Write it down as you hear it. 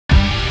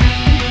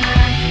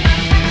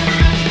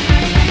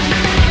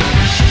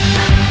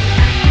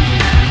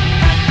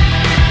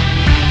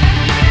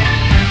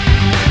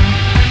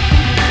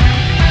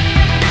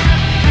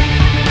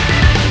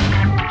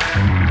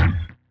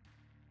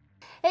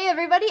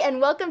and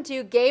welcome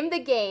to Game the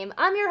Game.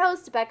 I'm your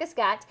host, Becca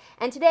Scott,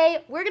 and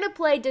today we're going to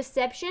play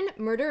Deception,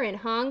 Murder in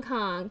Hong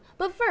Kong.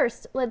 But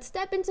first, let's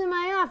step into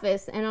my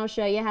office and I'll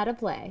show you how to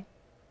play.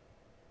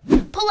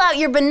 Pull out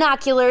your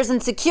binoculars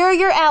and secure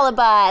your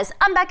alibis.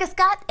 I'm Becca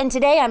Scott, and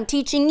today I'm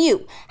teaching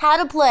you how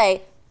to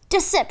play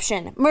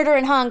Deception, Murder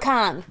in Hong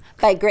Kong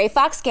by Gray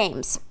Fox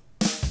Games.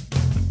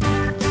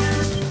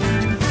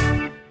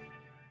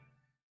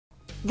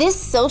 This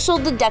social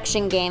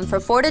deduction game for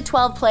 4 to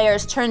 12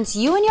 players turns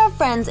you and your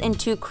friends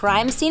into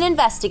crime scene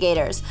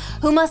investigators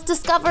who must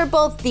discover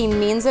both the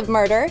means of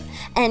murder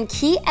and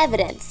key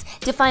evidence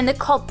to find the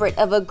culprit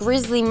of a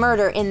grisly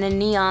murder in the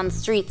neon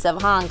streets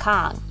of Hong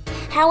Kong.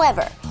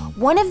 However,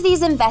 one of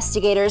these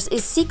investigators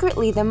is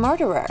secretly the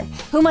murderer,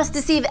 who must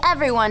deceive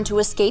everyone to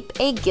escape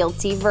a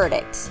guilty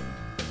verdict.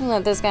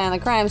 Let this guy on the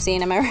crime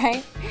scene, am I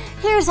right?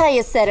 Here's how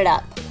you set it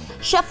up.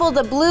 Shuffle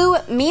the blue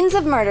Means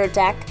of Murder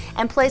deck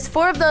and place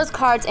 4 of those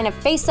cards in a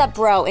face-up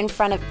row in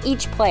front of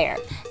each player.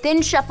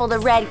 Then shuffle the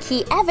red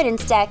Key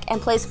Evidence deck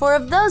and place 4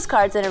 of those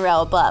cards in a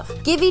row above.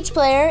 Give each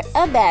player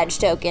a badge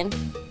token.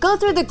 Go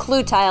through the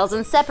clue tiles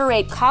and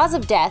separate cause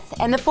of death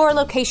and the 4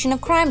 location of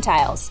crime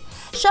tiles.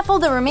 Shuffle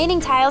the remaining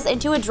tiles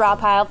into a draw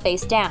pile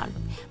face down.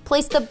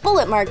 Place the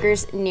bullet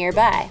markers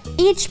nearby.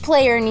 Each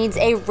player needs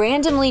a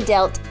randomly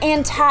dealt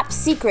and top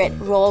secret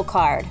roll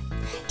card.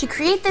 To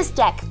create this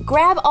deck,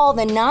 grab all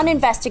the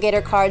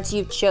non-investigator cards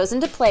you've chosen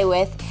to play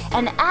with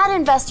and add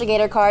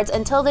investigator cards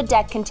until the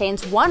deck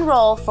contains 1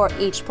 roll for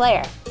each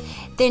player.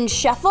 Then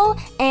shuffle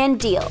and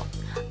deal.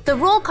 The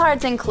roll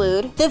cards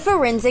include the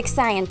Forensic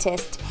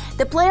Scientist.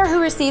 The player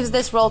who receives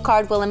this roll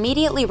card will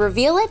immediately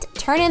reveal it,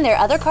 turn in their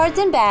other cards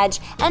and badge,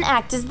 and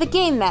act as the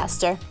game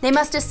master. They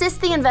must assist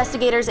the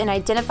investigators in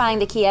identifying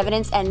the key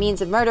evidence and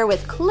means of murder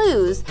with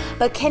clues,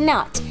 but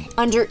cannot,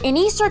 under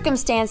any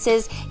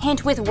circumstances,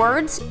 hint with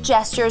words,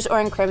 gestures,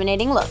 or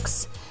incriminating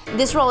looks.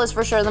 This role is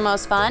for sure the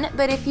most fun,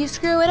 but if you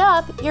screw it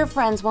up, your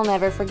friends will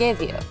never forgive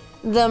you.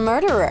 The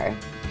Murderer.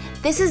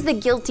 This is the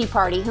guilty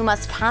party who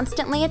must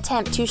constantly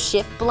attempt to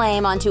shift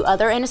blame onto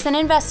other innocent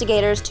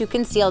investigators to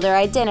conceal their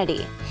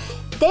identity.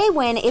 They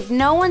win if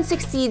no one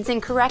succeeds in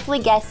correctly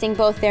guessing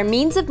both their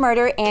means of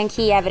murder and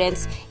key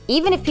evidence,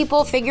 even if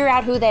people figure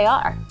out who they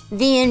are.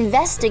 The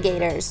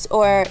Investigators,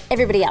 or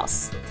everybody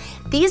else.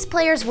 These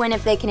players win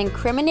if they can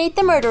incriminate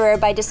the murderer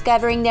by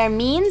discovering their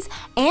means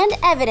and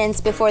evidence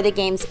before the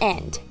game's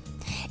end.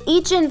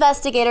 Each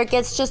investigator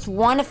gets just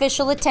 1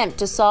 official attempt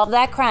to solve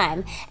that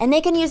crime, and they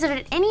can use it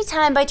at any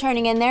time by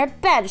turning in their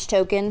badge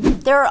token.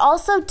 There are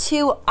also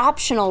 2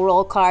 optional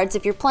roll cards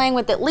if you're playing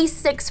with at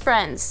least 6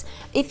 friends.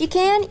 If you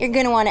can, you're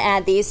going to want to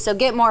add these, so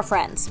get more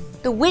friends.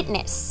 The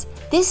Witness.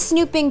 This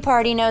snooping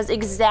party knows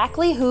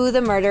exactly who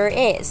the murderer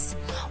is.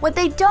 What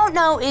they don't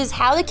know is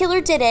how the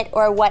killer did it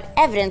or what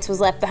evidence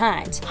was left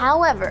behind.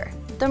 However,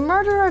 the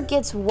murderer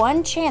gets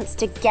 1 chance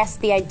to guess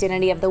the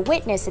identity of the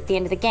witness at the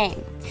end of the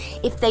game.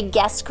 If they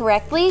guess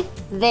correctly,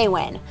 they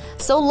win.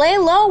 So lay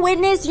low,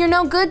 witness, you're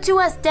no good to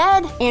us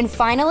dead. And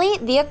finally,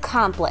 the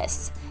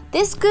Accomplice.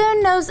 This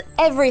goon knows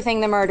everything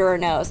the murderer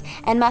knows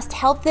and must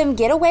help them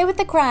get away with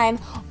the crime,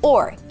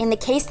 or, in the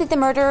case that the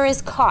murderer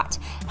is caught,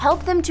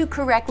 help them to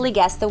correctly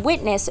guess the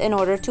witness in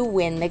order to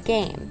win the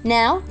game.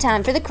 Now,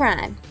 time for the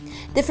crime.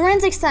 The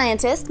Forensic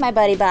Scientist, my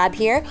buddy Bob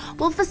here,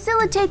 will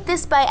facilitate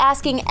this by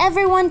asking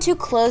everyone to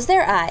close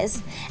their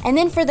eyes, and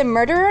then for the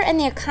murderer and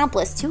the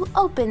accomplice to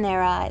open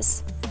their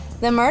eyes.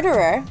 The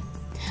murderer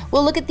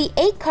will look at the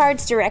 8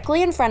 cards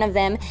directly in front of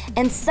them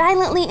and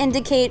silently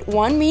indicate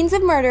 1 means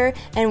of murder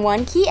and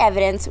 1 key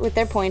evidence with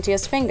their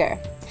pointiest finger.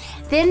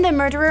 Then the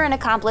murderer and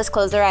accomplice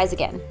close their eyes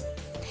again.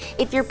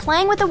 If you're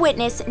playing with a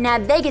witness, now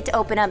they get to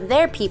open up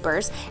their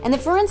peepers, and the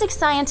Forensic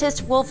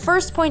Scientist will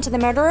first point to the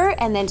murderer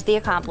and then to the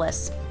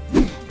accomplice.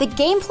 The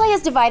gameplay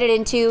is divided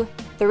into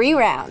 3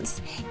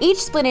 rounds, each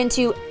split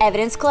into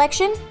evidence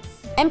collection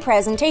and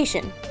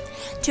presentation.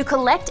 To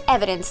collect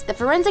evidence, the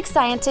Forensic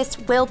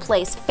Scientist will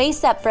place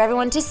face up for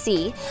everyone to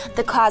see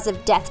the cause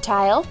of death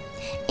tile,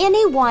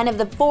 any one of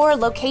the 4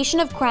 location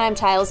of crime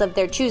tiles of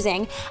their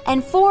choosing,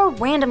 and 4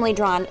 randomly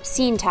drawn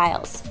scene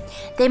tiles.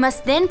 They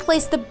must then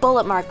place the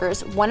bullet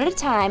markers 1 at a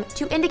time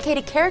to indicate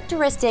a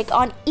characteristic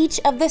on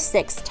each of the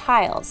 6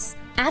 tiles.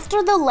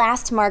 After the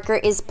last marker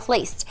is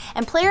placed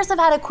and players have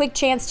had a quick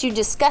chance to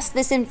discuss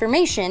this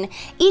information,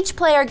 each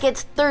player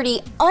gets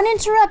 30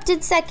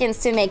 uninterrupted seconds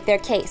to make their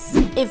case.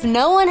 If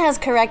no one has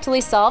correctly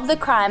solved the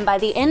crime by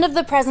the end of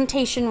the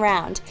presentation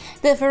round,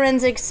 the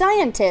Forensic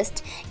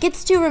Scientist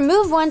gets to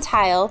remove 1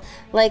 tile,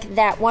 like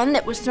that one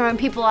that was throwing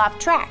people off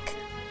track.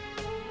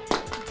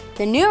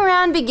 The new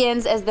round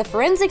begins as the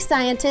Forensic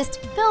Scientist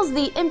fills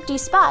the empty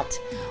spot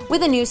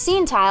with a new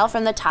scene tile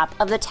from the top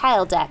of the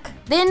tile deck.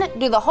 Then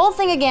do the whole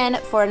thing again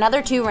for another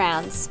 2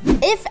 rounds.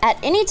 If at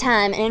any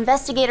time an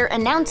investigator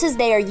announces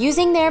they are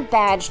using their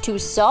badge to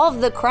solve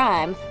the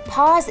crime,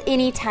 pause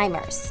any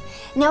timers.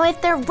 Now,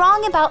 if they're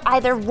wrong about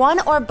either one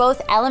or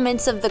both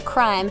elements of the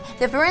crime,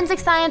 the Forensic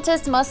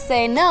Scientist must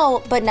say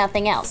no, but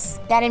nothing else.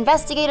 That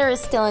investigator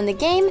is still in the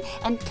game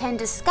and can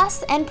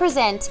discuss and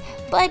present,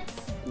 but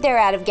they're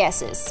out of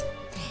guesses.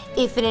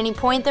 If at any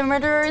point the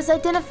murderer is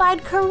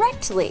identified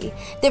correctly,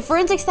 the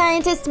forensic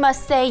scientist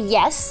must say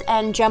yes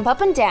and jump up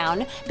and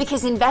down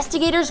because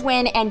investigators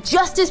win and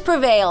justice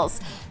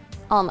prevails.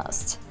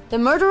 Almost. The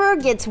murderer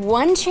gets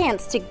one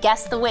chance to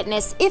guess the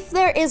witness if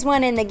there is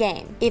one in the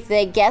game. If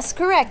they guess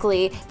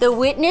correctly, the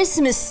witness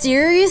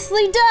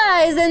mysteriously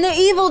dies and the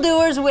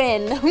evildoers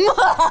win.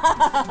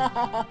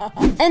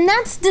 And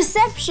that's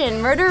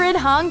Deception, Murder in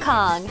Hong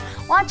Kong.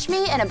 Watch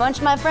me and a bunch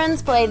of my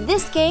friends play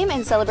this game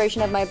in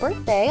celebration of my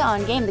birthday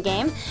on Game the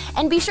Game,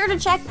 and be sure to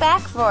check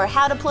back for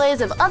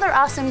how-to-plays of other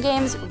awesome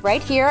games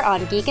right here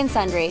on Geek and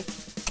Sundry.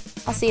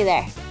 I'll see you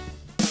there.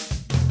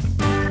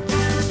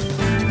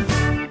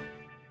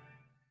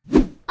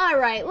 All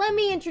right, let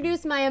me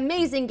introduce my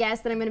amazing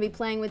guest that I'm going to be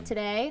playing with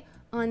today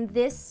on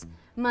this,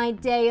 my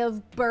day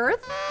of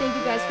birth. Thank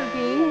you guys for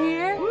being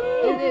here.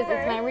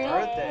 It's my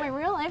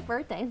real life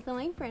birthday, so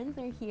my friends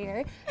are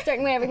here.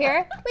 Starting way over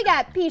here, we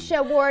got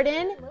Pisha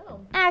Warden,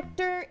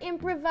 actor,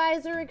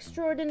 improviser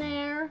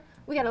extraordinaire.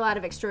 We got a lot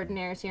of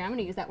extraordinaires here. I'm going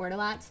to use that word a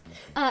lot.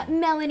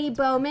 Melanie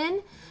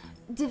Bowman,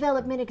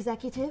 development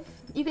executive.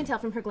 You can tell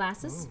from her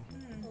glasses.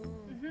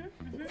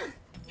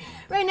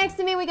 Right next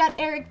to me, we got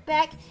Erik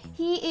Beck.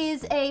 He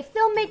is a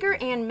filmmaker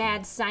and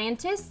mad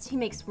scientist. He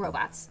makes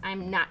robots.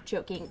 I'm not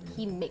joking,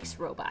 he makes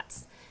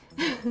robots.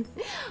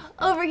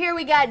 Over here,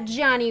 we got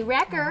Johnny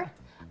Recher,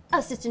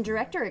 assistant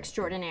director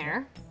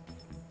extraordinaire.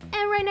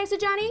 And right next to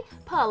Johnny,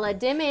 Paula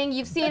Deming.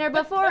 You've seen her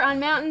before on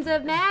Mountains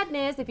of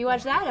Madness, if you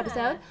watched that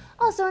episode.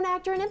 Also an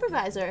actor and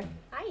improviser.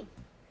 Hi.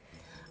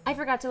 I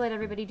forgot to let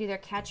everybody do their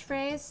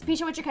catchphrase.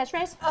 Pisha, what's your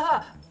catchphrase?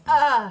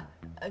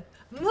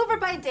 Mover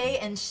by day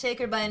and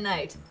shaker by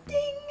night.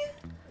 Ding!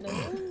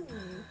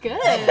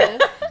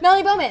 Good.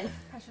 Melanie Bowman.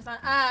 Pressure's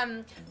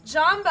on.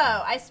 Jumbo.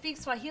 I speak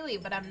Swahili,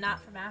 but I'm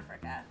not from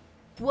Africa.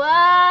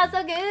 Whoa,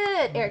 so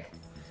good. Erik.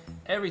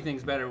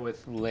 Everything's better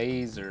with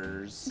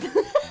lasers.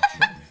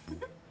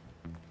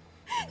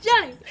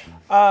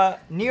 Johnny.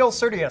 Nihil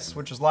certius,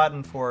 which is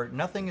Latin for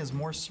nothing is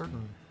more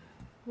certain.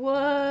 Whoa.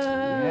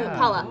 Yeah.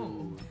 Paula.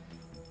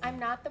 I'm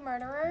not the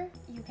murderer.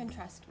 You can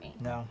trust me.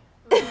 No.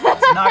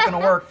 It's not gonna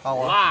work,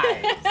 Paula.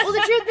 Why? Well,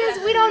 the truth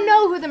is, we don't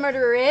know who the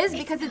murderer is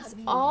because it's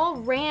all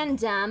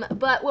random.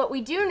 But what we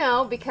do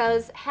know,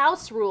 because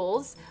house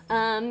rules,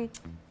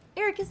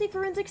 Erik is the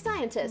forensic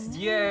scientist.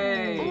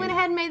 Yay! I went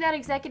ahead and made that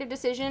executive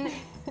decision.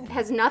 It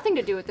has nothing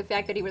to do with the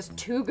fact that he was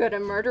too good a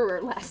murderer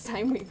last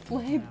time we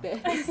played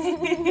this.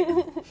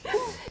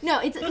 No,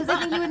 it's because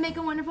I think you would make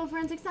a wonderful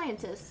forensic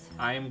scientist.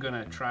 I am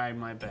gonna try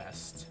my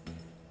best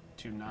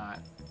to not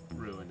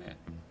ruin it.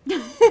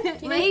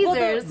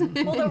 Lasers.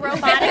 Will the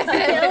robotic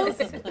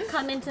skills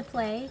come into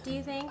play, do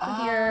you think,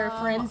 with your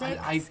forensic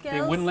skills?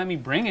 They wouldn't let me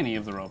bring any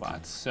of the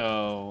robots,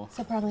 so...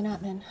 So probably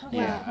not then. Okay.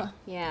 Yeah.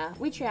 Yeah,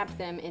 we trapped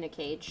them in a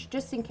cage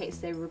just in case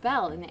they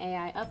rebel and the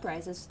AI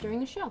uprises during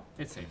the show.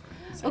 It's safer.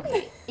 It's safer.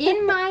 Okay,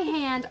 in my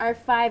hand are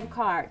 5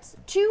 cards.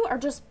 2 are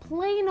just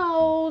plain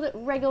old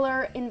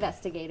regular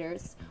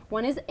investigators.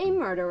 1 is a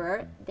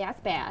murderer,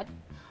 that's bad.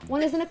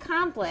 1 is an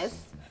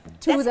accomplice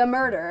to the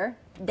murder.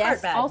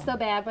 That's bad. also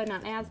bad, but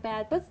not as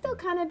bad, but still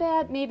kind of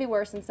bad, maybe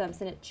worse in some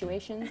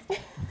situations.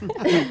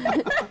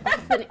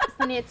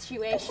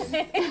 Situations.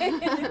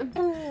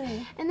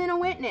 And then a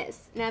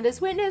witness. Now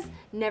this witness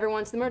never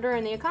wants the murderer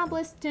and the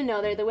accomplice to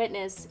know they're the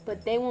witness,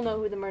 but they will know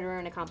who the murderer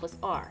and accomplice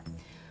are.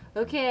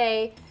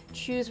 Okay,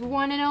 choose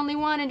one and only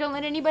one and don't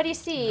let anybody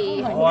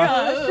see. Oh my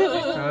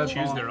gosh.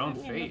 Choose their own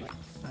fate.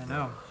 I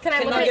know. Can I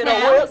look I at get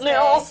a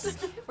witness?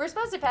 We're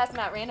supposed to pass them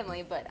out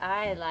randomly, but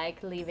I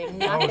like leaving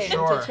nothing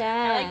sure. to chance.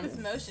 I like this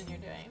motion you're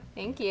doing.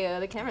 Thank you.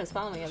 The camera's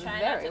following us Try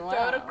very not to well.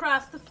 throw it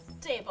across the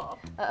table.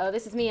 Uh-oh,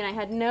 this is me and I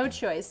had no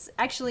choice.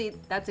 Actually,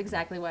 that's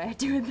exactly why I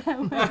do it that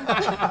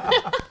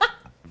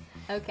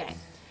way. Okay,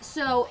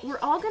 so we're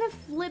all gonna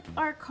flip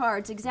our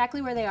cards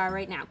exactly where they are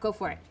right now. Go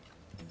for it.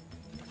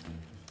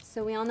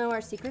 So we all know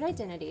our secret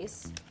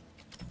identities.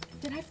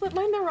 Did I flip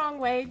mine the wrong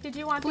way? Did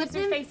you want Flip these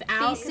to them face out?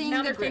 'Cause facing now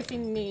the they're group.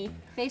 facing me.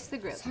 Face the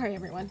group. Sorry,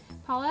 everyone.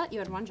 Paula, you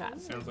had one job.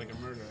 Sounds like a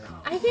murderer.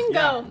 I can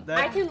Yeah, go.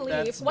 I can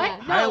leave. that's What? yeah.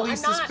 No, highly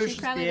I'm not. suspicious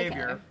probably the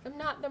behavior. killer. I'm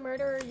not the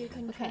murderer. You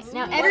can Okay, trust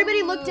now me.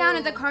 everybody look down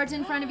at the cards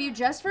in front of you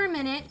just for a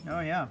minute, Oh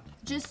yeah.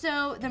 just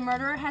so the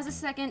murderer has a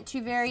second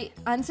to very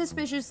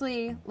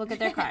unsuspiciously look at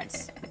their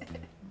cards.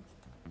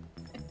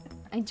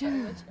 I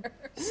do.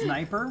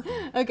 Sniper.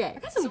 Okay.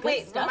 So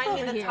wait, remind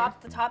me,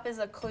 the top is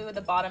a clue, the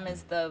bottom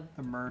is the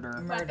The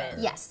murder.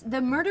 weapon. Yes, the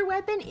murder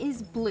weapon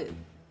is blue.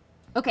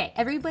 Okay,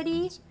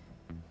 everybody.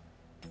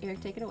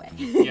 Erik, take it away.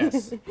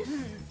 Yes.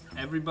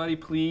 Everybody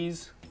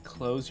please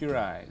close your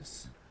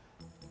eyes.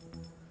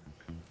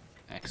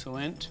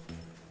 Excellent.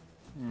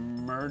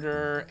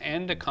 Murder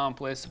and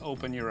accomplice,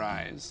 open your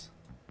eyes.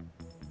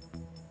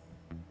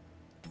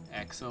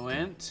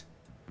 Excellent.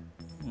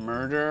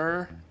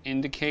 Murder,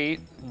 indicate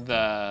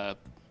the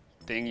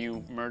thing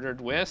you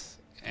murdered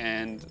with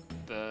and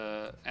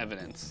the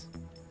evidence.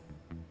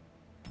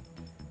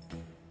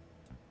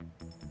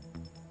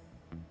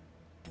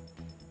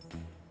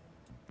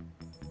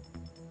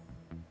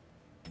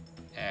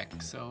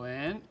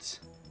 Excellent.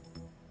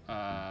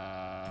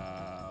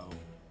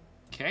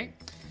 Okay.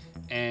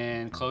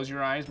 And close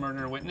your eyes,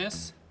 murder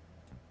witness.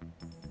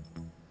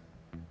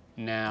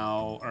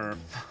 Now, or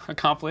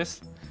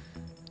accomplice.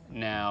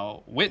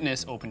 Now,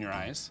 witness, open your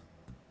eyes.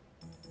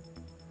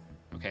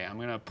 Okay, I'm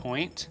gonna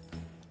point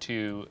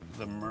to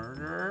the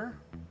murderer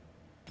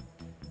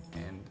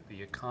and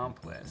the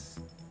accomplice.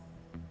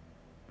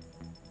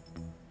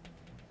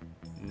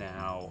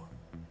 Now,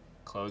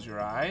 close your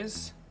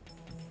eyes.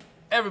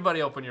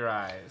 Everybody open your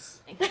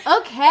eyes.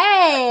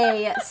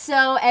 Okay,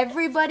 so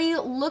everybody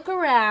look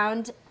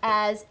around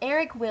as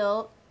Erik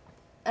will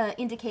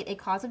indicate a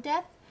cause of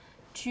death.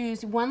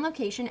 Choose one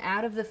location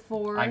out of the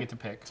 4 I get to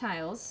pick.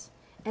 tiles,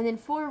 and then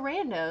 4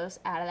 randos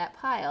out of that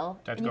pile.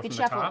 Do I have to and you go can from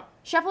the shuffle. top?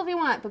 Shuffle if you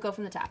want, but go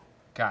from the top.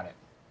 Got it.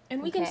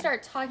 And we can Okay.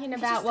 start talking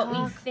about what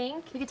we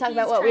think. We can talk he's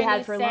about what we trying had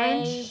to for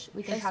say lunch.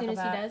 We can as talk soon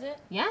about. as he does it.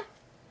 Yeah.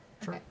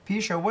 Sure.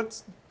 Pisha,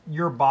 what's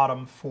your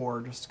bottom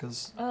 4? Just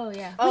because. Oh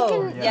yeah.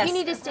 yes. You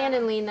need to stand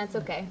and lean. That's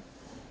okay.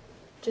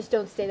 Just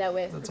don't stay that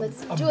way. That's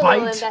Let's a do a bite.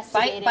 little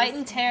investigating. Bite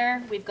and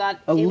tear. We've got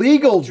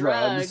Illegal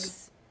drugs.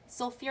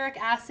 sulfuric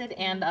acid,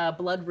 and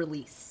blood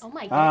release. Oh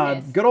my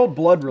goodness. Good old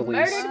blood release.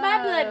 Murdered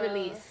by blood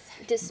release.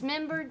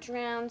 Dismembered,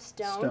 drowned,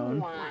 stone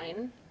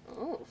wine.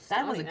 Oh,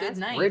 That was a stone, good that's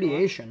night.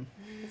 Radiation.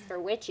 for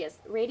witches.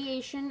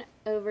 Radiation,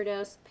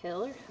 overdose,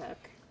 pill or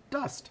hook.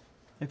 Dust.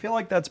 I feel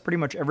like that's pretty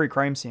much every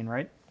crime scene,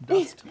 right?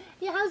 Dust.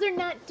 Yeah, how's there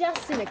not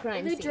dust in a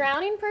crime The scene?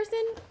 drowning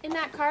person in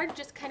that card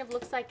just kind of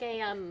looks like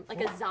a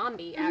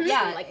zombie. Actually,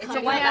 Yeah, like it's a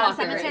coming White out of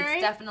Walker. the cemetery.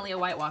 It's definitely a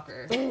White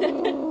Walker.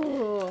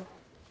 Ooh.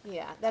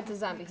 Yeah, that's a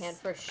zombie hand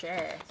for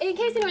sure. In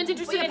case anyone's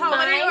interested Wait, in Paula,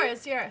 what are mine,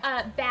 yours? Here.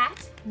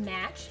 bat,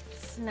 match,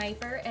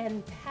 sniper,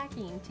 and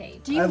packing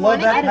tape. Do you I love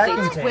want to that get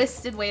packing tape.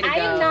 Twisted way to go. I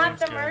am not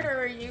the Good.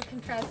 murderer. You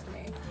can trust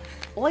me.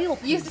 Oil.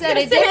 You painting. said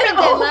it Say it different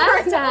than over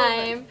last and over.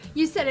 time.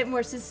 You said it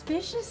more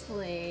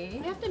suspiciously.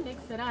 We have to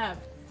mix it up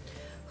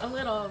a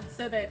little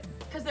so that,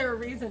 because there are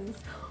reasons.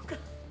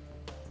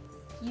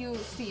 You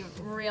seem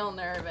real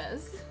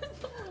nervous.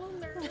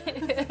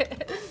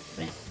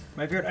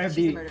 My favorite, I have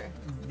She's a murderer.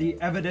 the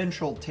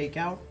evidential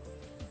takeout,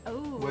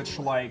 Oh. which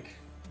like,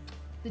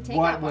 The takeout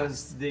what box.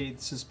 was the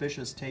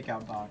suspicious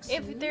takeout box?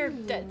 If their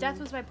death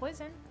was by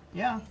poison.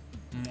 Yeah.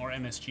 More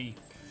MSG.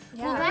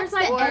 Well, There's that's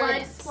like the blood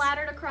evidence.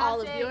 splattered across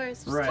All of it.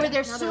 yours. Right. Or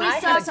there's soy I had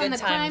a sauce on good the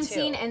time, crime too.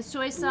 scene and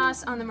soy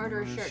sauce on the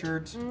murderer's shirt.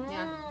 Shirt.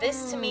 Yeah.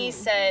 This to me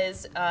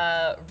says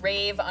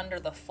rave under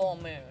the full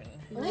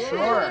moon.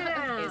 Sure.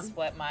 Is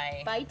what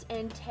my Bite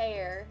and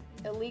tear,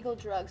 illegal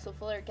drugs,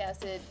 sulfuric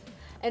acid,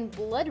 and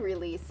blood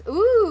release.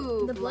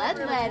 Ooh, The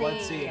bloodletting.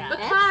 Let's see. Yeah.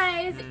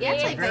 Because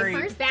That's like Very-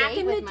 my first Back date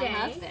in with the my day.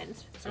 husband.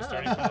 So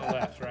starting from the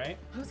left, right?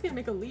 I was gonna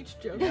make a leech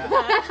joke. Yeah.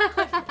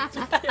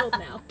 It's killed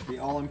now. The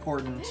all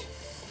important.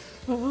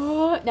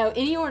 No,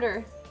 any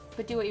order,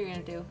 but do what you're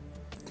gonna do.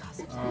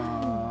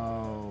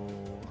 Oh.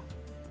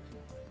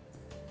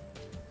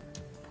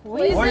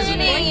 Poisoning.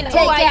 Poisoning. Take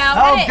out.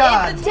 Oh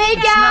God. Take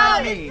It's out.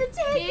 not me. This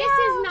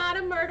is not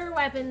a murder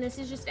weapon. This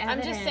is just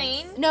evidence. I'm just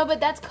saying. No, but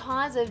that's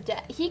cause of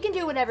death. He can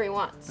do whatever he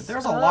wants. But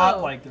there's a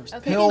lot, like there's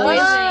Okay, pills.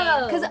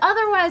 Oh. Because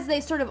otherwise they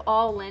sort of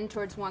all lend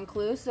towards one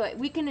clue, so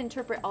we can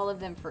interpret all of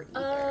them for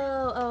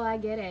either. Oh, I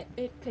get it.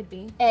 It could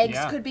be. Eggs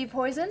Yeah. could be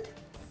poisoned,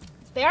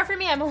 They are for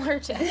me. I'm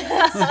allergic.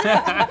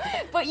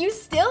 but you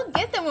still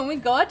get them when we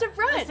go out to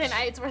brunch. Listen,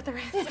 it's worth the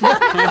risk.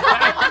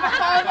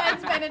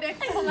 Eggs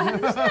Benedict.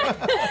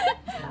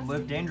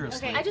 Live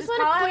dangerously. Okay. I just Does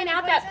want Paula to have point any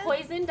out that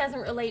poison? poison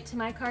doesn't relate to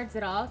my cards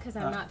at all because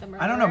I'm not the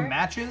murderer. I don't know,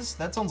 matches?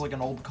 That sounds like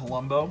an old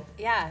Columbo.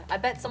 yeah. I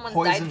bet someone's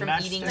Poison died from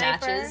matchstick. eating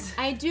Sniper. matches.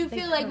 I do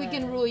feel like we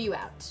can rule you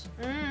out.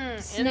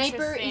 Sniper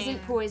Interesting.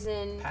 isn't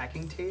poison.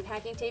 Packing tape?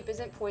 Packing tape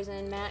isn't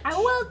poison. Match.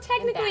 Well,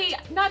 technically,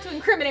 not to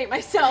incriminate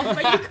myself,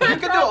 but you could You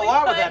could do a probably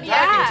lot with put, that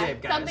packing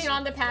tape, guys. something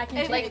on the packing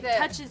If tape. Like it the-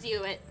 touches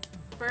you, it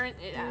burns.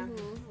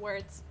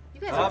 Words.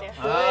 You guys Up,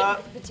 are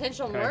good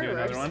potential Can I do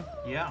murderers. another one?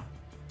 Yeah.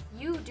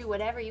 You do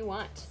whatever you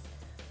want.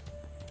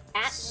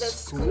 At the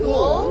School.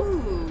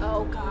 school.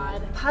 Oh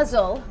God.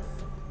 Puzzle.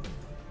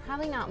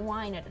 Probably not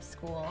wine at a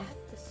school.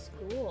 the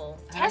school.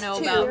 I don't know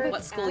Test about tube.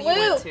 what school you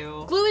Glue. went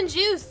to. Glue and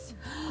juice.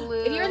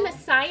 Glue. If you're in the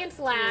science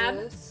lab,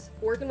 Juice.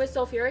 working with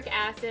sulfuric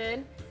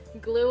acid,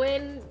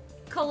 gluing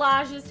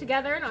collages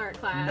together in art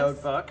class.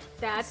 Notebook.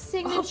 That's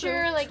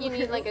Signature, also like you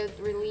need true. like a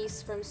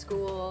release from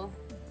school.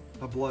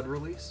 A blood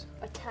release.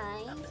 A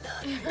time.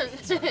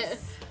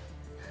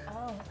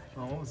 Oh,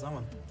 what was that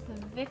one?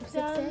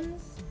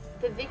 victims.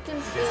 The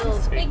victims feel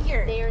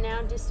Disfigured. they are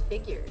now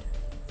disfigured.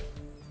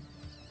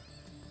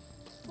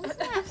 What's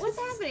that? What's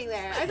happening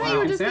there? I thought Wow. you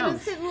were just gonna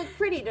Sounds. sit and look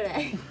pretty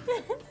today.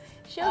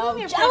 Show them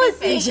your jealousy.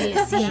 pretty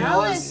face.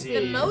 Jealousy.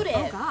 The motive.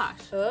 Oh gosh.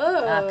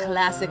 Oh.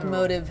 Classic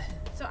motive.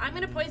 So I'm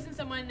gonna poison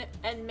someone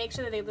and make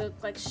sure that they look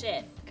like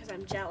shit because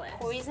I'm jealous.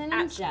 Poison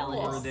At and school.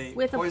 jealous. Or they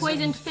With a poison-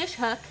 poisoned fish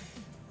hook,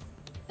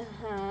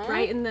 Uh-huh.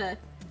 right in the.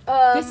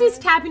 This is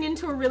tapping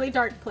into a really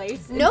dark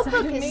place.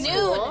 Notebook inside of is me.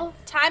 cool.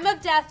 Time of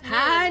death.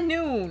 Noon.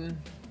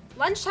 noon.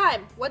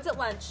 Lunchtime. What's at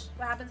lunch?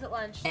 What happens at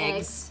lunch?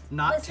 Eggs.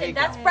 Not Listen, takeout.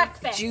 that's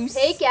breakfast. Juice.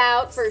 Take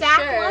out for Sack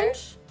sure.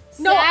 lunch.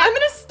 No, I'm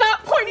gonna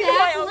stop pointing to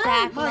my own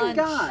Sack My lunch.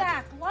 God.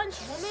 sack lunch,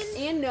 woman.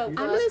 And no, I'm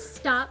gonna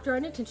stop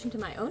drawing attention to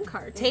my own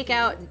cards. Take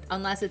out,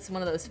 unless it's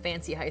one of those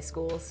fancy high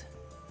schools.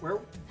 Where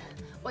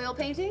Oil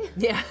painting?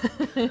 Yeah.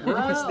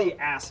 was the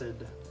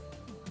acid?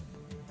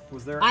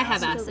 Was there I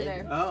have acid? over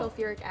there. Oh.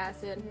 Sulfuric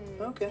acid.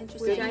 Okay. Which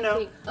Good to I know.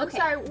 think. I'm Okay.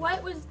 sorry.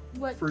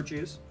 What? Fruit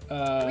juice.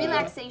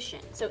 Relaxation.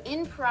 So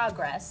in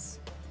progress,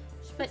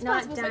 But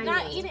not But dining.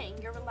 not eating.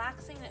 You're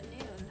relaxing at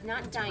noon.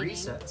 not dining.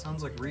 Reset.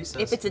 Sounds like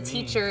recess. If it's a to me.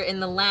 teacher in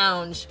the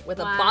lounge with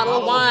a Wow. bottle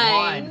of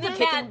wine, Bottle of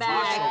kicking wine.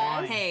 back, Bottle of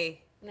wine.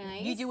 hey,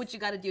 Nice. you do what you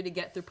got to do to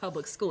get through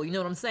public school. You know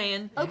what I'm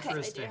saying? Okay.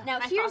 Interesting. Now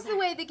My here's father the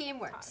way the game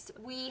works.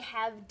 We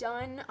have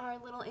done our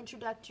little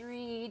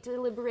introductory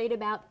deliberate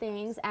about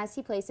things as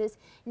he places.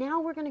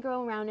 Now we're gonna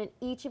go around and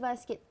each of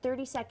us get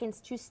 30 seconds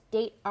to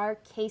state our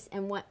case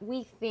and what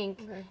we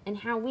think and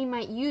how we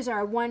might use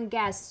our one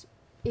guess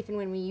if and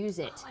when we use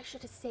it. Oh, I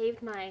should have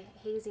saved my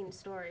hazing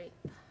story.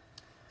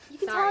 You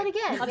can Sorry. tell it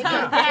again. I'll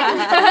tell it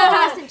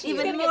again. Listen to you.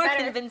 Even more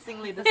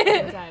convincingly this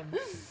second time.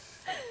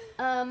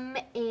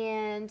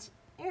 And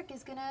Eric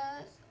is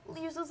gonna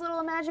use his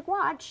little magic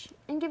watch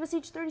and give us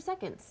each 30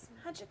 seconds.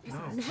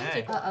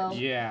 Okay. Uh-oh.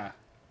 Yeah,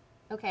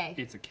 Okay.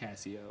 it's a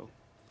Casio.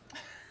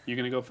 You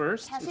gonna go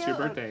first? It's Casio. your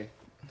birthday.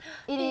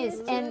 It is,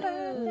 and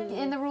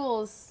in the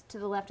rules to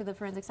the left of the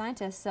forensic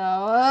scientist, so...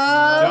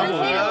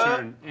 Double your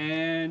turn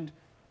and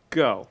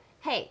go.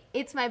 Hey,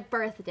 it's my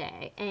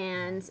birthday,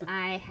 and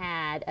I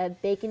had a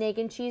bacon, egg,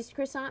 and cheese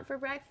croissant for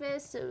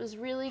breakfast. It was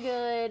really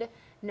good.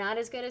 Not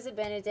as good as a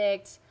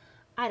Benedict.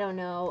 I don't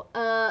know.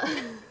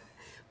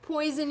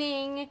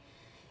 Poisoning,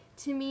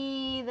 to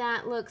me,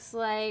 that looks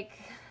like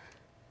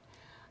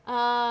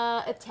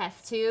a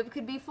test tube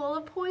could be full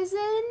of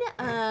poison.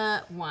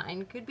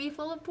 Wine could be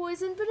full of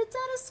poison, but it's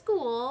at a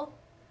school.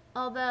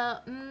 Although,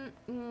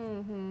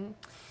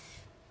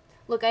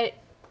 look,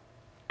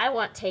 I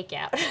want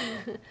takeout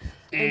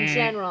in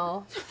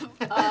general.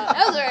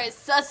 That was very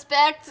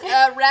suspect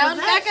round,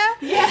 Becca.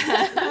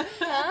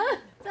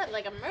 Is that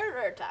like a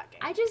murderer talking?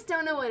 I just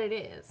don't know what it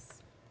is.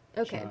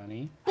 Okay.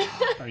 Johnny,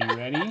 are you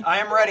ready? I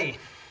am ready.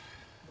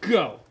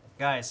 Go.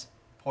 Guys,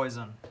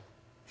 poison.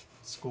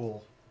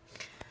 School.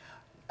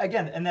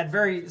 Again, and that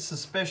very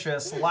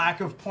suspicious lack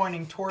of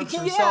pointing towards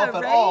herself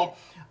at all.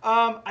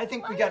 I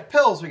think we got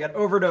pills, we got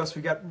overdose,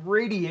 we got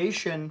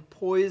radiation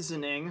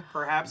poisoning,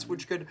 perhaps,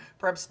 which could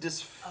perhaps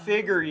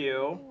disfigure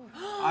you.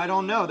 I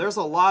don't know. There's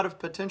a lot of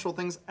potential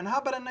things. And how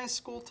about a nice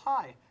school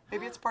tie?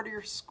 Maybe it's part of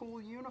your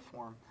school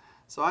uniform.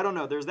 So I don't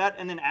know. There's that,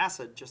 and then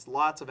acid, just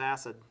lots of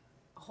acid.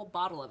 A whole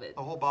bottle of it.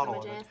 A whole bottle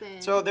much of it.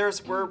 acid. So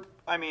there's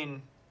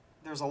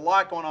there's a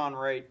lot going on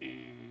right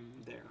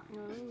there.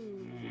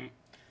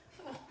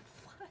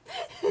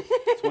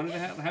 Just wanted to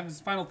have his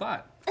final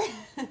thought.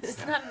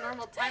 It's not a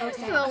normal timer. It's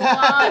a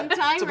long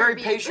timer. It's a very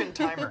patient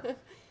timer.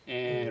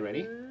 And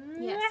ready?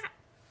 Yes.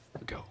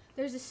 Go.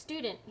 There's a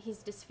student. He's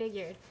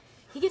disfigured.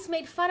 He gets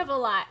made fun of a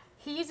lot.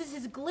 He uses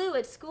his glue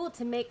at school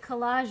to make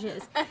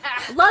collages.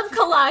 Love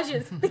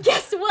collages. But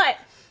guess what?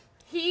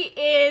 He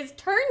is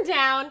turned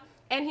down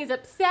and he's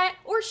upset,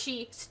 or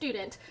she,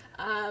 student,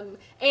 and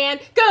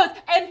goes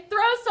and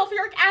throws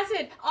sulfuric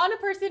acid on a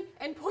person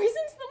and poisons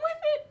them with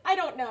it. I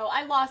don't know.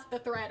 I lost the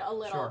thread a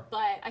little, Sure.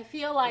 but I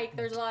feel like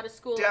there's a lot of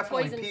school that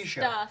Definitely poison Pisha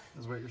stuff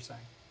is what you're saying.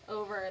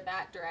 over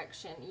that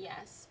direction,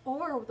 yes.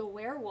 Or the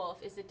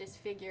werewolf is a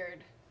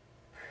disfigured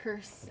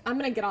person. I'm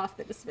gonna get off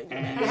the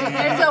disfigurement.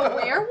 There's a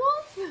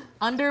werewolf?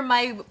 Under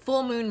my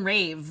full moon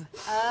rave,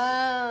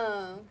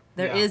 Oh.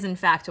 there Yeah. is in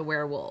fact a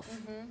werewolf.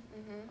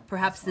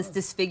 Perhaps this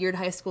disfigured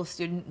high school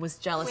student was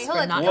jealous Wait, for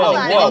hold on, not hold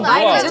having on, hold been on.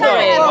 invited to the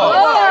rave.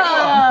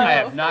 I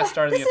have not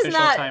started the This is official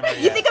not. timer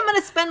You yet. think I'm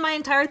going to spend my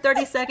entire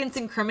 30 seconds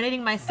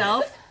incriminating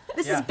myself?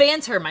 This Yeah. is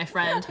banter, my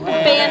friend.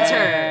 Banter.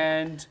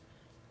 And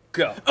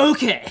go.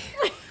 Okay.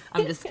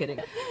 I'm just kidding.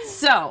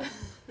 So,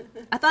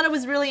 I thought it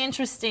was really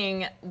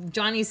interesting,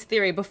 Johnny's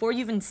theory. Before you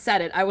even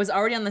said it, I was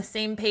already on the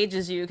same page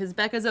as you, because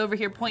Becca's over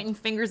here pointing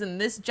fingers in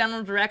this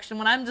general direction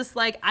when I'm just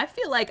like, I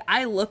feel like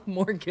I look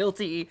more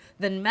guilty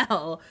than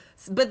Mel.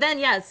 But then,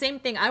 yeah, same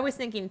thing. I was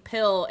thinking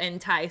pill and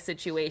tie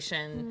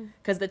situation,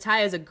 because the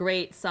tie is a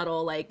great,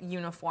 subtle, like,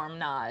 uniform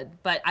nod.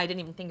 But I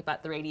didn't even think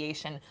about the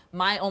radiation.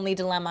 My only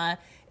dilemma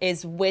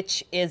is,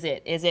 which is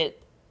it? Is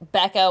it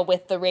Becca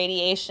with the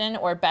radiation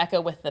or Becca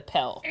with the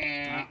pill?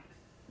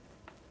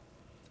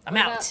 I'm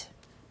out.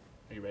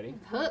 Are you ready?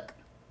 Hook.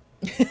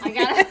 I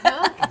got a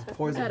hook.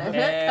 Poison. You're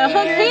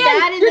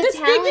bad in the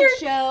talent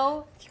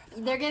show.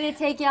 They're gonna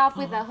take you off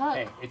with a hook.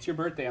 Hey, it's your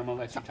birthday. I'm gonna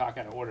let you talk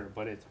out of order,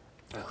 but it's.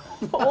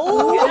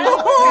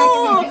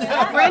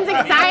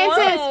 Forensic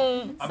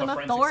scientist. I'm Some a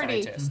forensic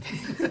authority.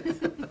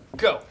 scientist.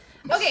 Go.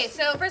 Okay,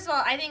 so first of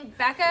all, I think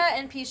Becca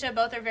and Pisha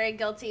both are very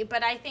guilty,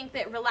 but I think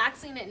that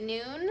relaxing at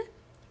noon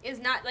is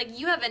not, like,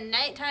 you have a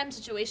nighttime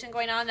situation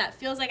going on that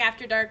feels like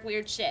after dark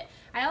weird shit.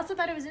 I also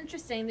thought it was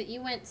interesting that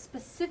you went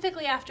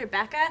specifically after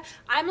Becca.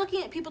 I'm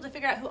looking at people to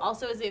figure out who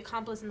also is the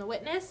accomplice and the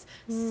witness.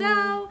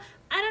 So,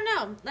 I don't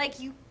know. Like,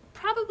 you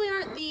probably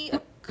aren't the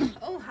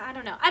Oh, I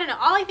don't know.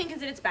 All I think is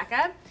that it's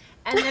Becca,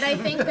 and that I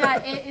think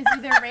that it is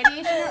either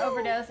radiation or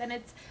overdose, and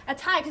it's a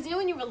tie. Because you know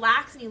when you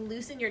relax and you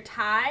loosen your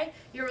tie,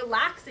 you're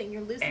relaxing,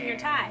 you're loosening your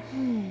tie.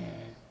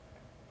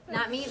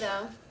 Not me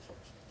though,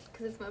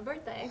 because it's my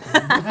birthday.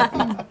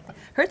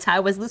 Her tie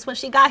was loose when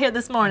she got here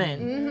this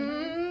morning.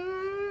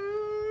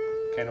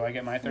 Okay, do I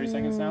get my 30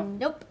 seconds now?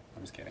 Nope.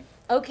 I'm just kidding.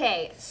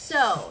 Okay,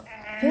 so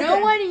no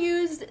one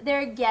used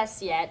their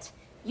guess yet.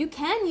 You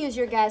can use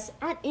your guess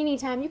at any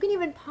time. You can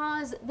even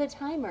pause the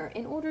timer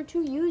in order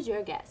to use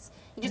your guess.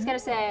 You just gotta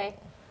say,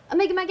 I'm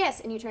making my guess,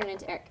 and you turn it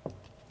into Eric.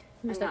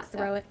 Just like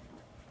throw it.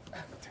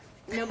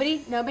 Nobody?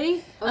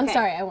 Okay. I'm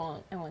sorry, I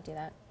won't do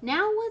that.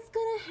 Now what's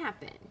gonna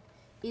happen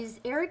is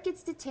Eric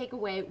gets to take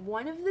away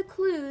one of the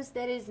clues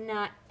that is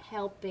not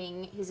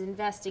helping his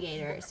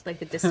investigators. Like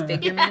the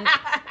disfigurement,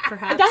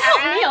 perhaps? That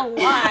helped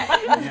me a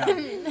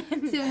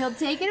lot. So he'll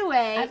take it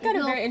away. I've got a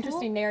he'll very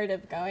interesting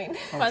narrative going.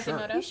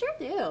 Sure. You sure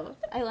do.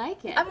 I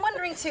like it. I'm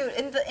wondering too,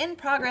 in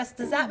progress,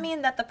 does that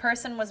mean that the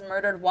person was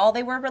murdered while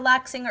they were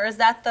relaxing, or is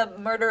that the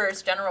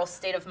murderer's general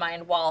state of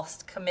mind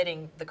whilst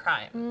committing the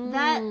crime?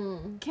 That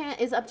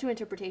is up to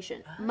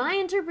interpretation. My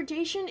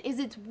interpretation is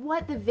it's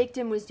what the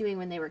victim was doing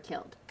when they were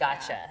killed.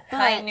 Gotcha. But-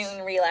 High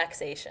noon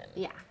relaxation.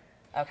 Yeah.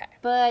 Okay.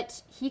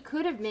 But he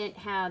could have meant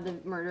how the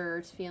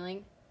murderer's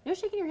feeling. No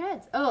shaking your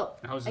heads. Oh,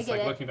 I was just get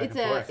like it. looking back it's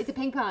and forth. It's a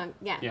ping pong.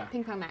 Yeah.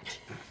 Ping pong match.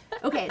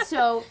 Okay,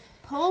 so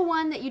pull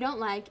one that you don't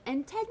like,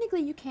 and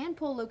technically you can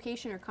pull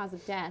location or cause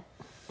of death,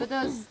 but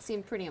those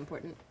seem pretty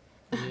important.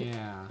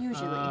 Yeah.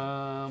 Usually.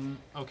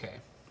 Okay.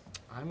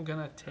 I'm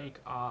gonna take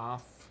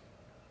off.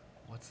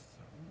 What's the...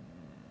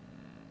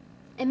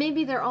 And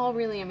maybe they're all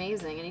really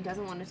amazing, and he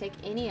doesn't want to take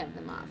any of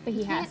them off. But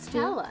he can't has to.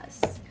 tell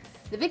us.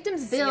 The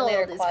victim's See you build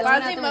later, is going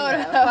out the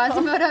window.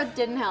 Quasimodo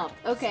didn't help.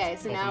 Okay,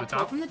 so Pull now from the pull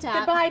top. from the top.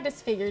 Goodbye,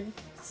 disfigured.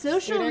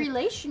 Social student.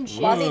 relationships.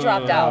 Quasi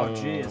dropped out. Oh,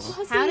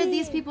 jeez. How did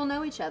these people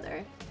know each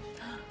other?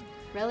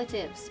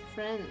 Relatives,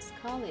 friends,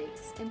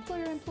 colleagues,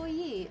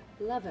 employer-employee,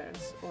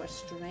 lovers, or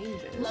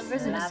strangers?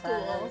 Lovers in a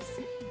school.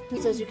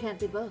 Who says you can't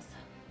be both?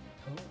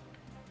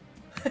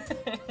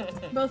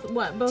 Both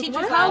what? Both Teachers'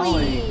 what?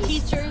 Colleagues.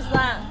 Teachers'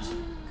 lounge.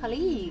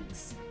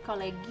 Colleagues.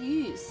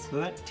 Colleagues. So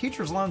that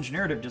teacher's lounge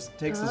narrative just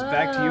takes us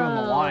back to you in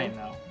the line,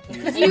 though.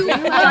 You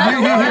like-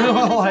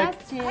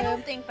 I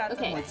don't think that's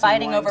Okay. a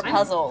Fighting over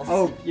puzzles.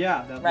 Oh,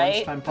 yeah, that Right?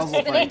 lunchtime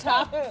puzzle fight.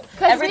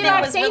 Everything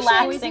was relaxation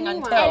relaxing and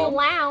until.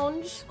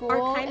 lounge School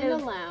are kind and of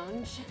the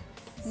lounge.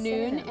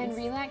 Noon and synonyms.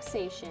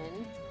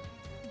 relaxation.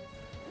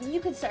 You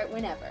can start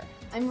whenever.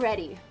 I'm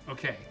ready.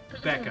 Okay,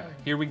 Becca,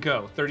 here we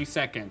go. 30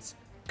 seconds.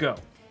 Go.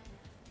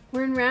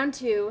 We're in round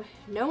 2.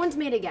 No one's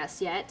made a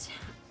guess yet.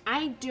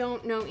 I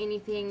don't know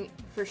anything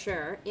for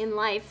sure in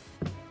life,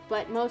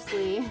 but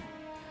mostly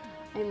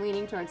I'm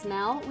leaning towards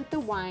Mel with the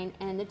wine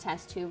and the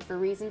test tube for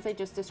reasons I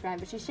just described,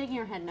 but she's shaking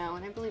her head no,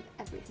 and I believe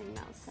everything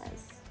Mel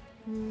says.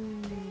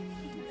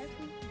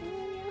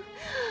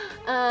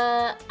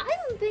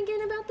 I'm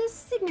thinking about this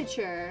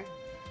signature.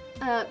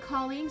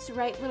 Colleagues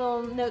write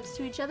little notes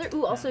to each other.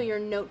 Ooh, also your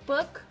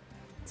notebook.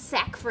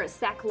 Sack for a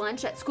sack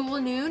lunch at school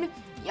at noon.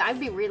 Yeah, I'd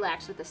be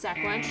relaxed with a sack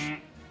lunch.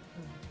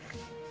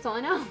 That's all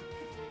I know.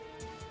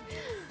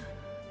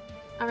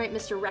 All right,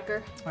 Mr.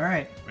 Recher. All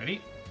right, Ready?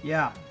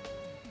 yeah.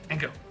 And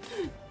go.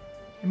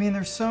 I mean,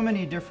 there's so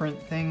many different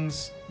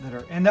things that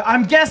are in the.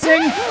 I'm guessing!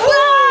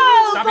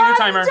 Whoa! Stopping the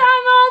timer.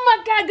 Oh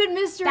my God, good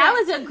mystery. That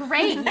was a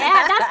great.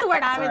 Yeah, that's the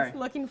word I Sorry. was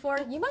looking for.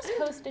 You must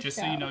host a Just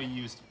show. so you know, you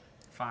used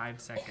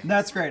 5 seconds.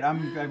 That's great.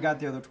 I've got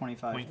the other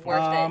 25. Point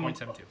Worth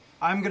it. 0.72.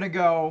 I'm gonna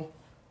go.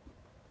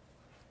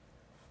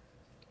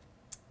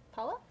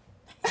 Paula?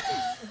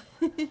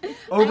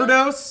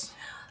 Overdose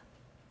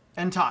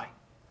and tie.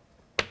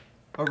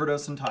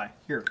 Overdose and tie.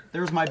 Here,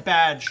 there's my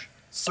badge,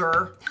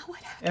 sir,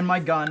 and my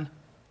gun.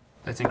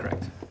 That's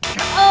incorrect.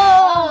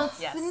 Oh,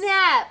 Yes.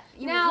 snap.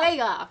 You Now- were way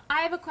off.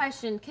 I have a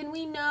question. Can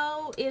we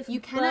know if You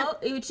cannot-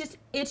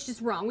 It's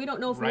just wrong. We don't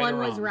know if Right one or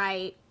was wrong.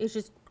 right. It's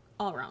just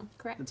all wrong.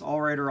 Correct. It's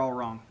all right or all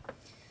wrong.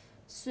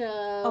 So,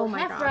 Oh my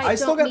half gosh. right I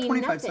still don't got mean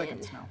 25 nothing.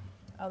 seconds now.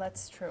 Oh,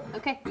 that's true.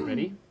 Okay.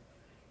 Ready?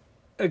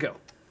 Go.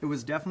 It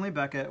was definitely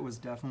Becca. It was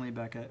definitely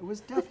Becca. It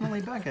was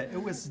definitely Becca.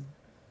 It was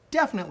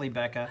definitely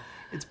Becca.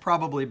 It's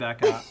probably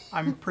Becca.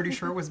 I'm pretty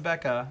sure it was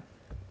Becca.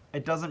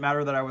 It doesn't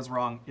matter that I was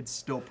wrong. It's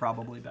still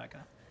probably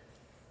Becca.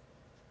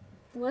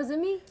 Was it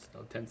me?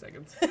 Still 10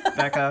 seconds.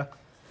 Becca.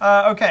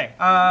 Okay.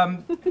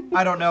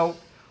 I don't know.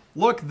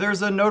 Look,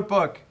 there's a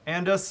notebook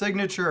and a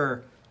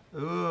signature.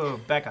 Ooh,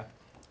 Becca.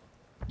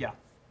 Yeah.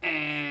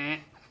 Are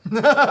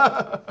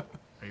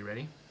you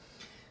ready?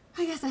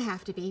 I guess I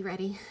have to be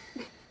ready.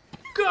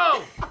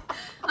 Go!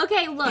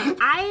 Okay, look,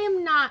 I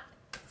am not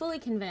fully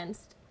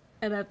convinced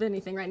about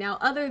anything right now,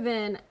 other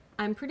than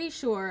I'm pretty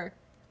sure.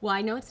 Well,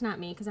 I know it's not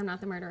me because I'm not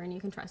the murderer, and you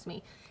can trust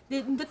me.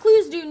 The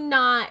clues do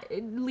not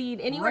lead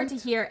anywhere to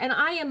Right. here, and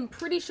I am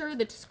pretty sure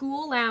that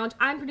school lounge.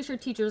 I'm pretty sure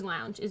teacher's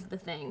lounge is the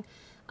thing,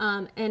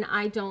 and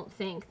I don't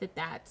think that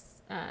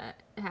that's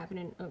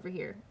happening over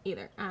here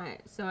either.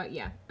 So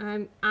yeah,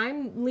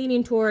 I'm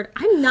leaning toward.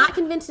 I'm not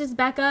convinced it's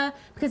Becca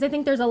because I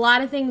think there's a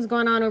lot of things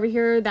going on over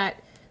here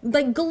that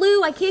Like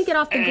glue, I can't get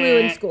off the glue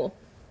in school.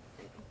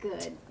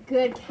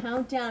 Good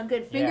countdown.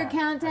 Good finger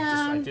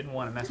countdown. I didn't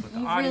want to mess with the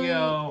You've audio.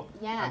 really-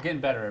 yeah. I'm getting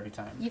better every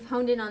time. You've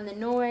honed in on the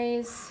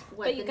noise.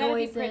 What But you the gotta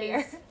be noise prettier.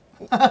 is.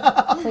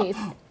 Please.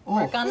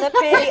 Work on the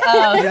pretty.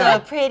 Oh, Yeah. so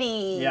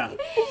pretty.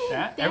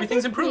 Yeah.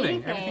 Everything's a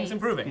improving. pretty Everything's face.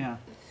 improving. Yeah.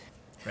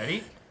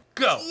 Ready?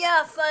 Go.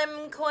 Yes,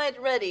 I'm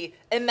quite ready.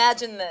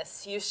 Imagine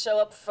this. You show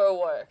up for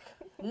work.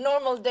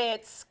 Normal day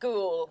at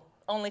school,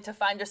 only to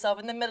find yourself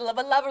in the middle of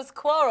a lover's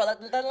quarrel at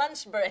the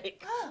lunch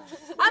break.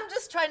 I'm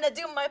just trying to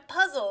do my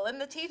puzzle in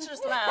the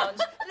teacher's lounge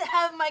and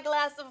have my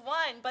glass of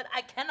wine, but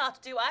I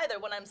cannot do either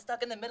when I'm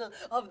stuck in the middle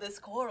of this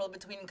quarrel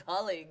between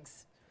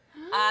colleagues.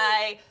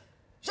 Pause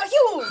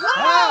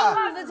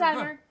the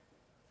timer.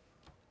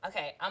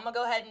 Okay, I'm gonna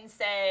go ahead and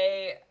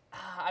say,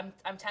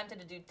 I'm tempted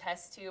to do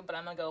test 2, but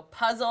I'm gonna go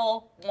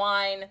puzzle,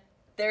 wine,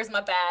 there's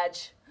my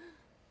badge,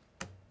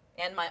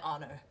 and my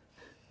honor.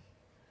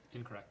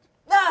 Incorrect.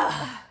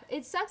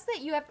 It sucks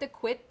that you have to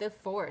quit the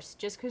force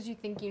just because you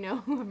think you know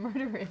who a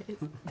murderer is.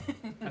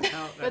 That's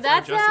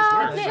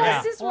how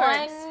justice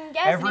works. One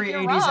guess, Every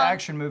and if you're 80s wrong,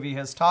 action movie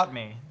has taught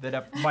me that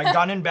if my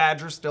gun and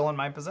badge are still in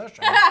my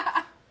possession,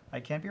 I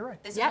can't be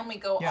right. This is when we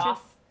go Yeah.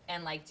 off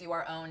and like do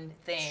our own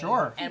thing.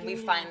 Sure. And we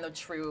find the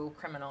true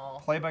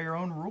criminal. Play by your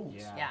own rules.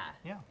 Yeah.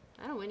 Yeah.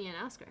 That'll win you an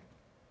Oscar.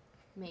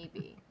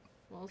 Maybe.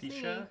 We'll see.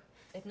 Pisha?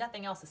 If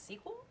nothing else, a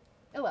sequel?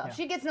 Oh well,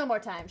 she gets no more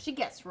time. She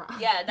gets wrong.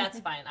 Yeah, that's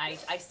fine. I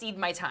cede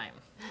my time.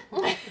 Are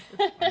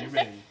you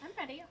ready? I'm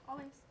ready,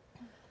 always.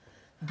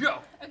 Go.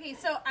 Okay,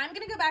 so I'm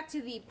gonna go back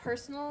to the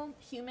personal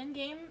human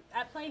game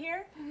at play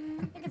here.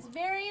 I think it's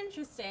very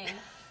interesting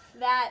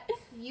that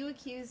you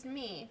accused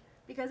me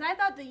because I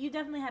thought that you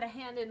definitely had a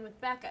hand in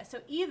with Becca. So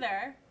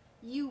either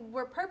you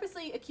were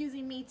purposely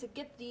accusing me to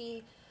get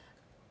the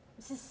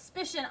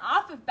suspicion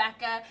off of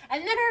Becca,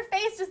 and then her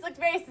face just looked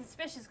very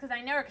suspicious because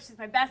I know her because she's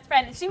my best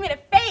friend, and she made a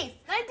face.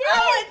 I did.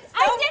 Oh, it's so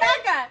I did.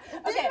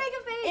 Becca. Did make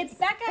a face. It's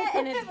Becca,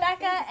 and it's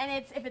Becca, and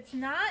it's if it's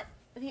not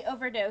the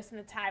overdose and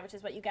the tie, which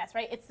is what you guessed,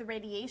 right? It's the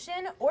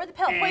radiation or the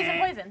pill.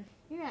 Poison.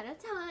 You're out of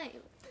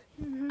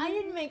time. I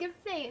didn't make a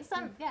face.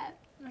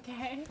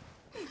 Okay.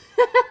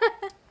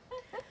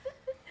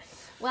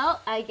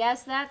 Well, I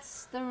guess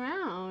that's the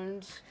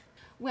round.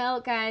 Well,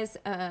 guys,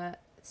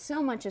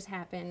 so much has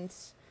happened.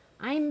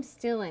 I'm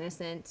still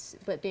innocent,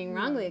 but being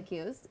wrongly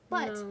accused.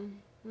 But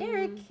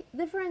Erik,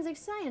 the forensic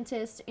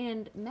scientist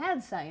and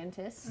mad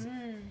scientist,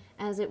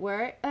 as it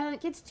were,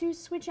 gets to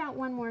switch out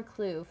one more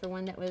clue for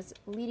one that was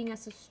leading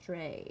us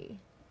astray.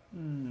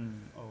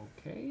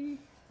 Okay.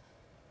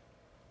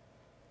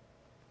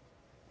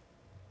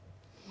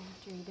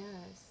 After he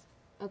does.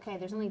 Okay,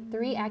 there's only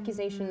 3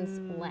 accusations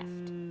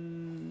left.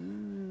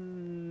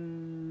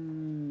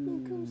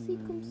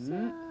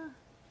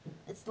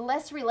 It's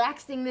less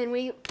relaxing than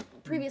we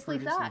previously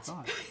thought. So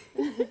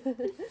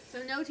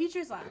no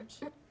teacher's lounge.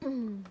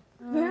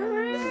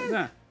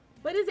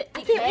 what is it?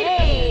 I can't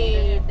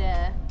Decayed.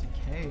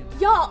 Decayed.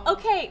 Y'all,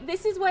 okay,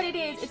 this is what it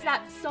is. It's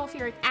that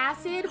sulfuric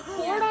acid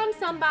poured on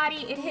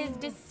somebody. It has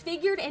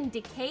disfigured and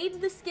decayed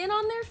the skin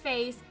on their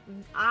face.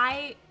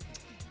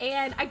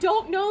 And I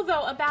don't know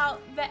though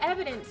about the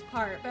evidence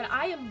part, but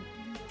I am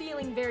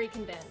feeling very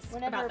convinced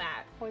about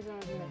that. Poison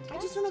was in the I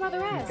just don't know about the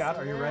rest.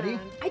 Are you ready?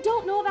 I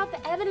don't know about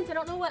the evidence. I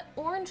don't know what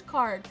orange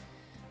card.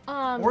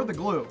 Or the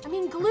glue. I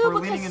mean If glue we're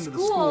because leaning into the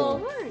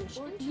school. Orange.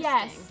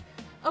 Yes.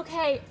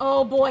 Okay.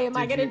 Oh boy, am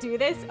I Did gonna you- do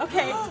this?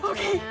 Okay.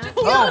 Okay.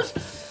 Oh.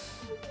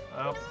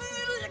 Oh.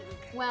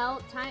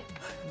 Well, time.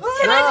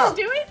 Can I just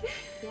do it?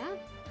 Yeah.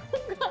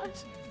 Oh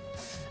gosh.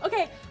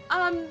 Okay.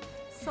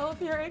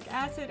 Sulfuric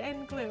acid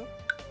and glue.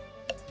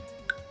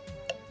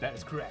 That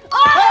is correct.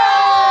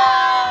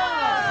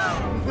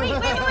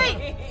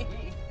 Wait.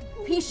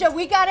 Pisha,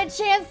 we got a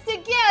chance to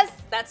guess.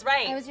 That's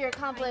right. I was your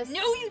accomplice.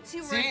 No, you two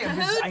were See, in I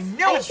cahoots.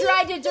 know. I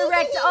tried to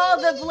direct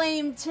all the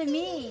blame to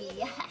me.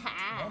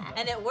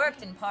 And it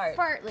worked in part.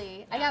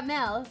 Partly. I got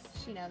Mel.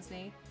 She knows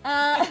me.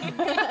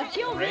 I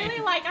feel really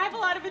like I have a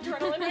lot of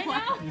adrenaline right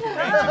now.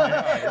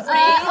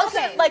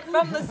 Okay. Like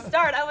from the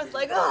start, I was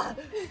like, ugh.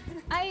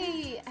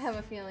 I have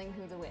a feeling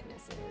who the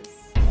witness is.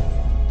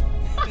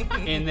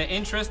 In the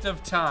interest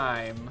of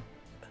time,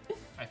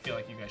 I feel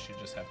like you guys should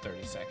just have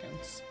 30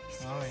 seconds.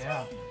 Oh,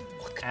 yeah.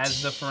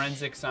 As the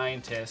forensic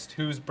scientist,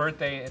 whose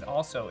birthday it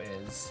also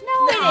is.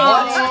 No, it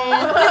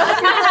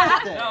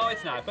isn't. No,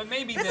 it's not. But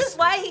maybe This this is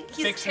why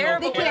he's fictional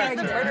terrible The with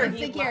character. the character. murder It's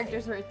he the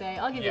character's birthday.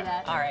 I'll give you Yeah.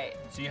 that. All right.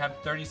 So you have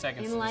 30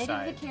 seconds In to light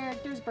decide. of the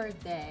character's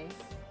birthday.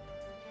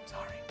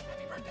 Sorry,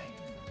 happy birthday.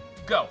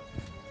 Go.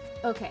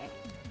 Okay.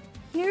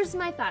 Here's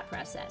my thought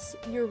process.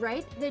 You're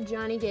right that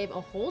Johnny gave a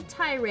whole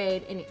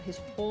tirade in his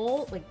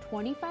whole,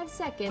 25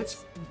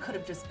 seconds. Which could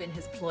have just been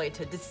his ploy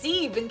to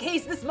deceive in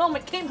case this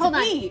moment came Hold to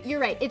on, be. you're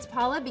right. It's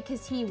Paula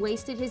because he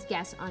wasted his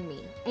guess on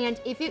me. And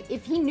if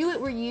he knew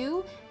it were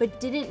you, but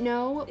didn't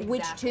know which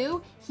Exactly.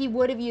 two, he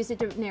would have used it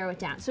to narrow it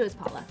down. So it's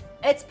Paula.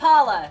 It's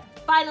Paula.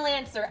 Final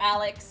answer,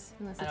 Alex.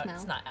 Unless I it's know Mel.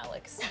 it's not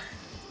Alex.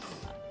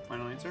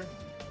 Final answer?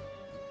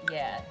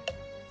 Yeah.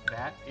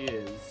 That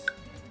is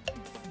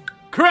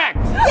correct.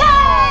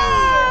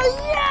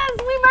 Yes,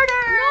 we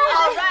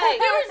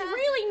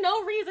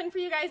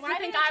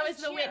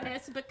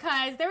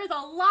because there was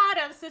a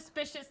lot of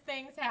suspicious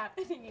things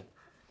happening.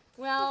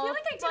 Well, I feel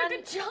like I did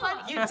a good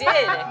job. You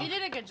did. You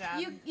did a good job.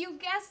 You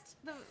guessed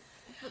the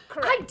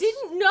I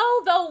didn't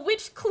know though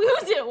which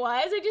clues it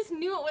was. I just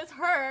knew it was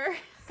her.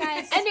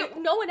 Guys,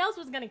 and no one else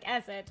was gonna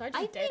guess it, so I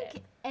just I did think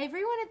it.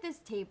 everyone at this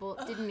table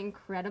did an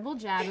incredible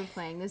job of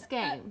playing this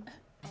game.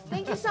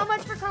 Thank you so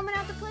much for coming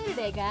out to play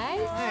today,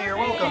 guys. Hey, you're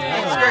welcome.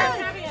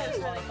 That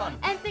was great.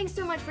 And thanks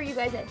so much for you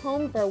guys at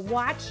home for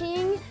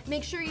watching.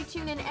 Make sure you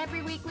tune in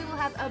every week. We will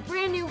have a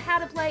brand new How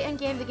to Play and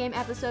Game the Game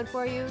episode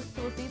for you.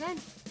 So we'll see you then.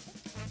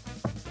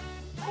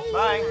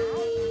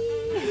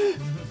 Bye.